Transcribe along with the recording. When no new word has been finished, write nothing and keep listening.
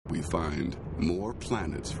you find more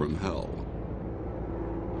planets from hell.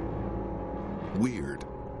 Weird,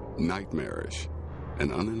 nightmarish,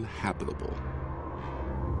 and uninhabitable.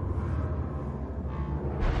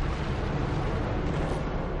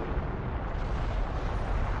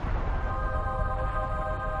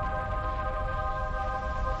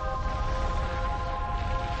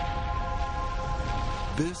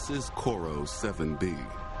 This is Corot 7b.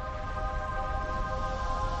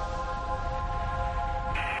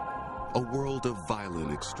 A world of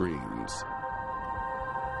violent extremes.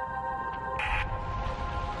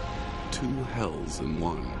 Two hells in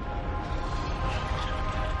one.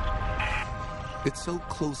 It's so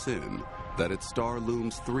close in that its star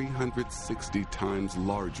looms 360 times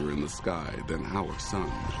larger in the sky than our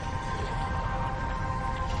sun.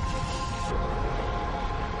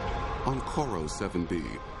 On Corot 7b,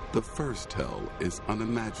 the first hell is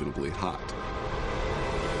unimaginably hot.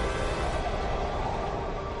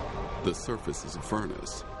 The surface is a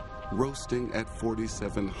furnace, roasting at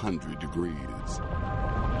 4,700 degrees.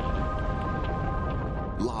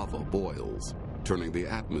 Lava boils, turning the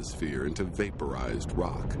atmosphere into vaporized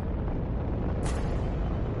rock.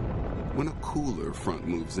 When a cooler front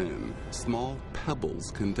moves in, small pebbles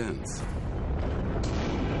condense,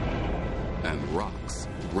 and rocks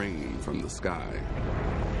rain from the sky.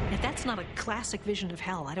 If that's not a classic vision of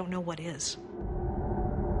hell, I don't know what is.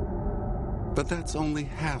 But that's only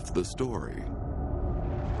half the story.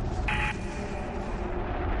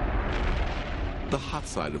 The hot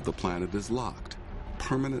side of the planet is locked,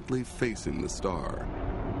 permanently facing the star.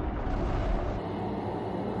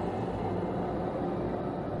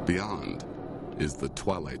 Beyond is the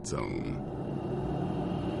twilight zone.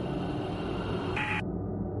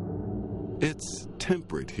 It's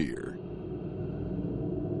temperate here,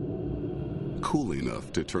 cool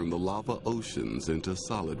enough to turn the lava oceans into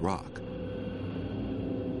solid rock.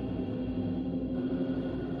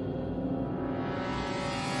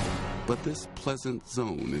 But this pleasant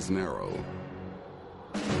zone is narrow.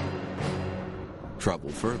 Travel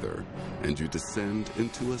further, and you descend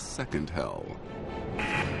into a second hell.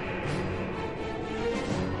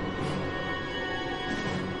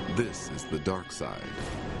 This is the dark side.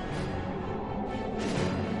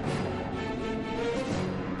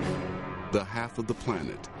 The half of the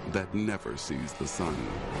planet that never sees the sun.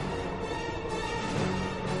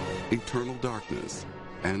 Eternal darkness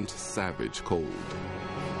and savage cold.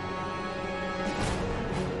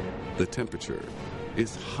 The temperature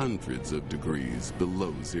is hundreds of degrees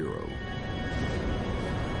below zero.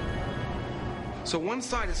 So one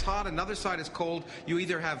side is hot, another side is cold. You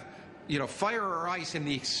either have, fire or ice in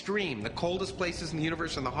the extreme, the coldest places in the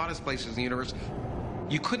universe and the hottest places in the universe.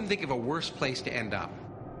 You couldn't think of a worse place to end up.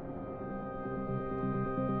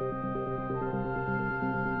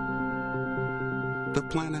 The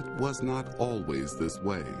planet was not always this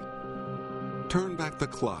way. Turn back the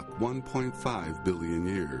clock 1.5 billion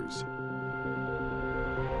years.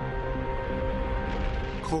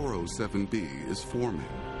 Corot 7b is forming.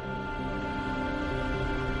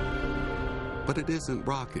 But it isn't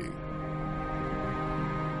rocky.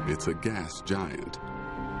 It's a gas giant,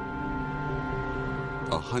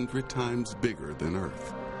 100 times bigger than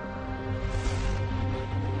Earth.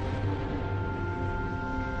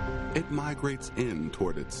 It migrates in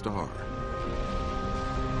toward its star.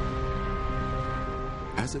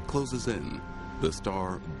 As it closes in, the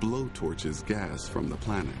star blowtorches gas from the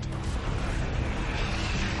planet.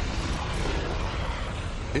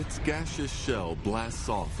 Its gaseous shell blasts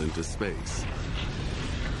off into space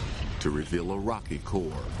to reveal a rocky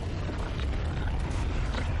core.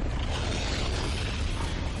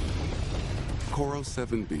 Corot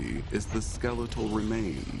 7b is the skeletal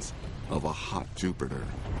remains of a hot Jupiter.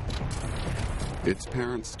 Its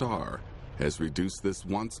parent star has reduced this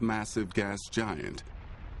once massive gas giant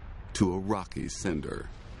to a rocky cinder.